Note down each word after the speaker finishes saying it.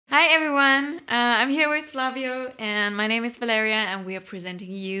Hi everyone, I'm here with Flávio and my name is Valeria and we are presenting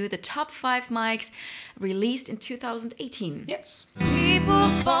you the top 5 mics released in 2018. Yes. People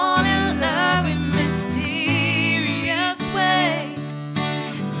fall in love in mysterious ways,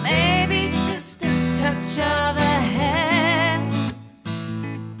 maybe just a touch of a hand.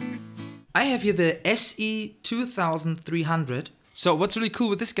 I have here the SE 2300. So what's really cool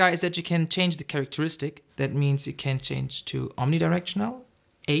with this guy is that you can change the characteristic. That means you can change to omnidirectional,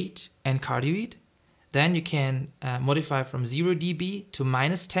 8 and cardioid. Then you can modify from 0 dB to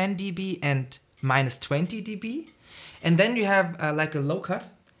minus 10 dB and minus 20 dB. And then you have like a low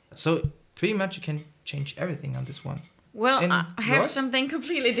cut. So pretty much you can change everything on this one. Well, And I have yours? something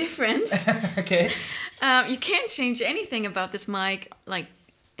completely different. Okay. You can't change anything about this mic like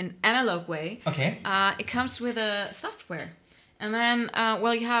in analog way. Okay. It comes with a software. And then,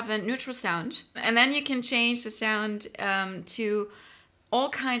 you have a neutral sound. And then you can change the sound to all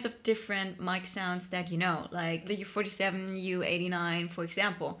kinds of different mic sounds that you know, like the U47, U89, for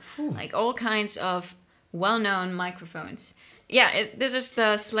example. Ooh. Like all kinds of well-known microphones. Yeah, this is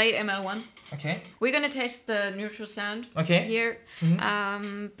the Slate ML-1. Okay. We're gonna test the neutral sound Okay. here.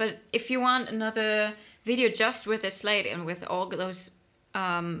 But if you want another video just with the Slate and with all those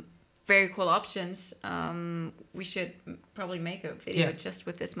very cool options, we should probably make a video just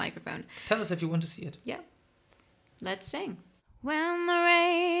with this microphone. Tell us if you want to see it. Yeah. Let's sing. When the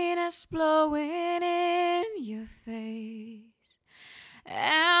rain is blowing in your face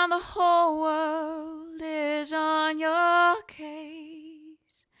and the whole world is on your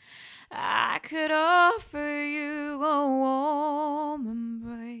case, I could offer you a warm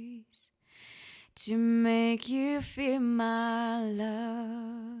embrace to make you feel my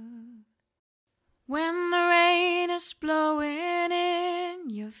love. When the rain is blowing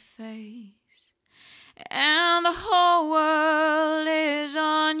in your face and the whole world is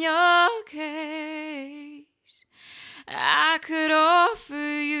on your case, I could offer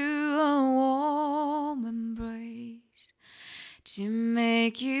you a warm embrace to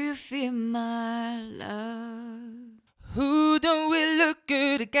make you feel my love. Who don't we look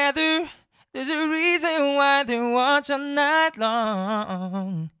good together? There's a reason why they watch all night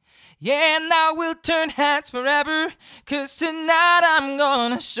long. Yeah, now we'll turn heads forever, 'cause tonight I'm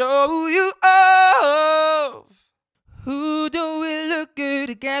gonna show you off. Who do we look good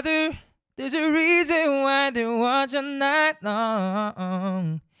together? There's a reason why they watch all night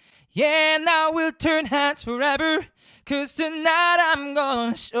long. Yeah, now we'll turn heads forever, 'cause tonight I'm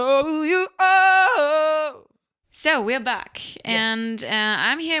gonna show you off. So we're back, and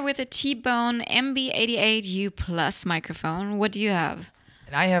I'm here with a t.bone MB88U Plus microphone. What do you have?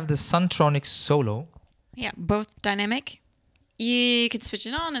 And I have the Sontronics Solo. Yeah, both dynamic. You can switch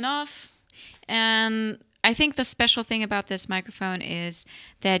it on and off. And I think the special thing about this microphone is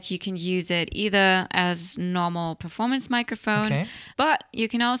that you can use it either as normal performance microphone, but you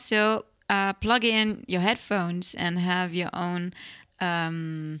can also plug in your headphones and have your own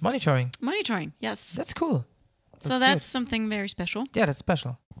Monitoring. monitoring. Yes. That's cool. So that's something very special. Yeah, that's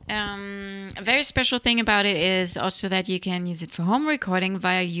special. A very special thing about it is also that you can use it for home recording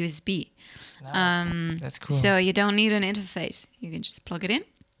via USB. Nice. That's cool. So you don't need an interface. You can just plug it in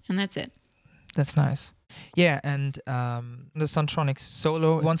and that's it. That's nice. Yeah, and the Sontronics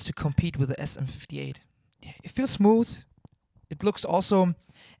Solo wants to compete with the SM58. It feels smooth. It looks awesome.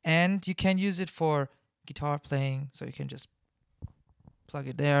 And you can use it for guitar playing. So you can just plug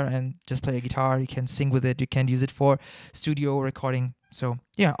it there and just play a guitar. You can sing with it. You can use it for studio recording. So,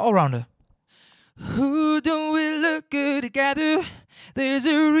 yeah, all-rounder. Who don't we look good together? There's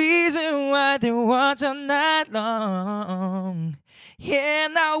a reason why they watch all night long. Yeah,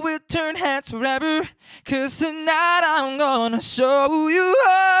 now we'll turn heads forever, 'cause tonight I'm gonna show you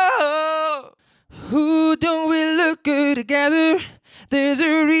all. Who don't we look good together? There's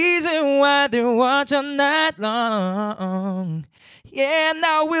a reason why they watch all night long. Yeah,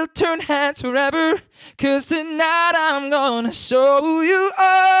 now we'll turn heads forever, 'cause tonight I'm gonna show you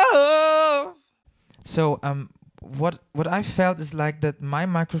all. So, what I felt is like that my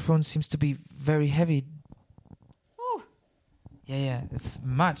microphone seems to be very heavy. Ooh. Yeah, it's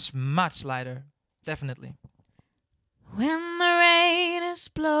much, much lighter. Definitely. When the rain is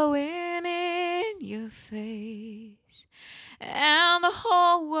blowing in your face and the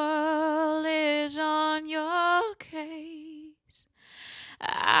whole world is on your case,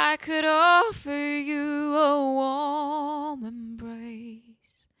 I could offer you a warm embrace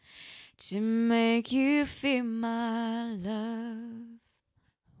to make you feel my love.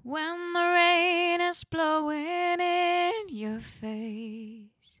 When the rain is blowing in your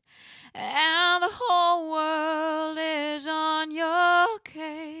face and the whole world is on your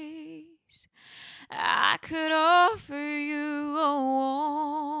case,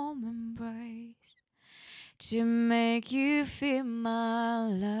 to make you feel my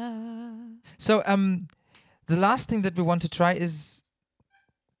love. So the last thing that we want to try is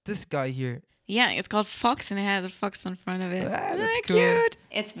this guy here. Yeah, it's called Fox, and it has a fox on front of it. Ah, that's cool. Cute.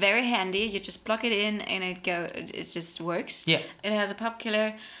 It's very handy. You just plug it in, and it just works. Yeah. It has a pop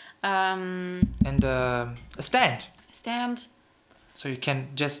killer. And a stand. Stand. So you can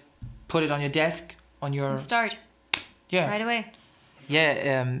just put it on your desk, on your... And start. Yeah. Right away.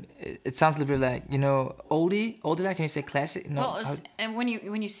 Yeah, it sounds a little bit like, you know, oldie, like, can you say classic? No. Well, and when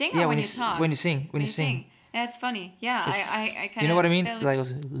you sing yeah, or when you talk? When you sing. Yeah, it's funny. Yeah, I kind of... You know what I mean? Like,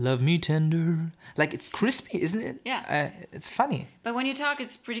 also, love me tender. Like, it's crispy, isn't it? Yeah. It's funny. But when you talk,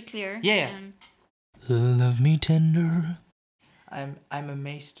 it's pretty clear. Yeah. Love me tender. I'm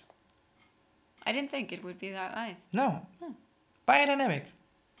amazed. I didn't think it would be that nice. No. Beyerdynamic.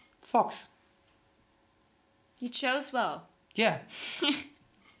 Fox. You chose well. Yeah.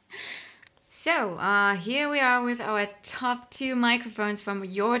 So, here we are with our top 2 microphones from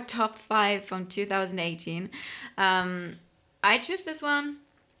your top 5 from 2018. I choose this one,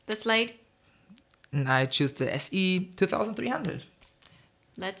 the Slate. And I choose the SE 2300.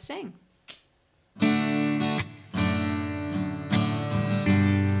 Let's sing.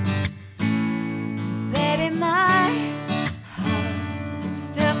 Baby, my heart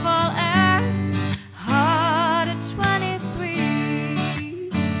still full as heart at 23.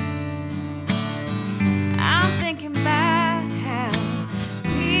 I'm thinking about how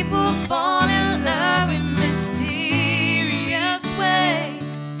people fall in love in mysterious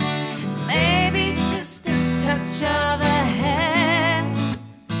ways. Maybe just a touch of a hand.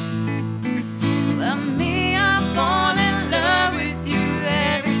 But me, I fall in love with you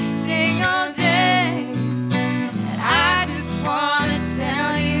every single day. And I just wanna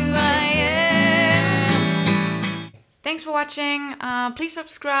tell you I am. Thanks for watching. Please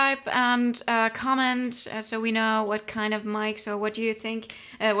subscribe and comment so we know what kind of mics or what you think,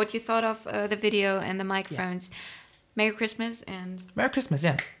 what you thought of the video and the microphones. Merry Christmas and Merry Christmas,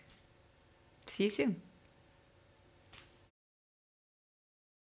 yeah. see you soon.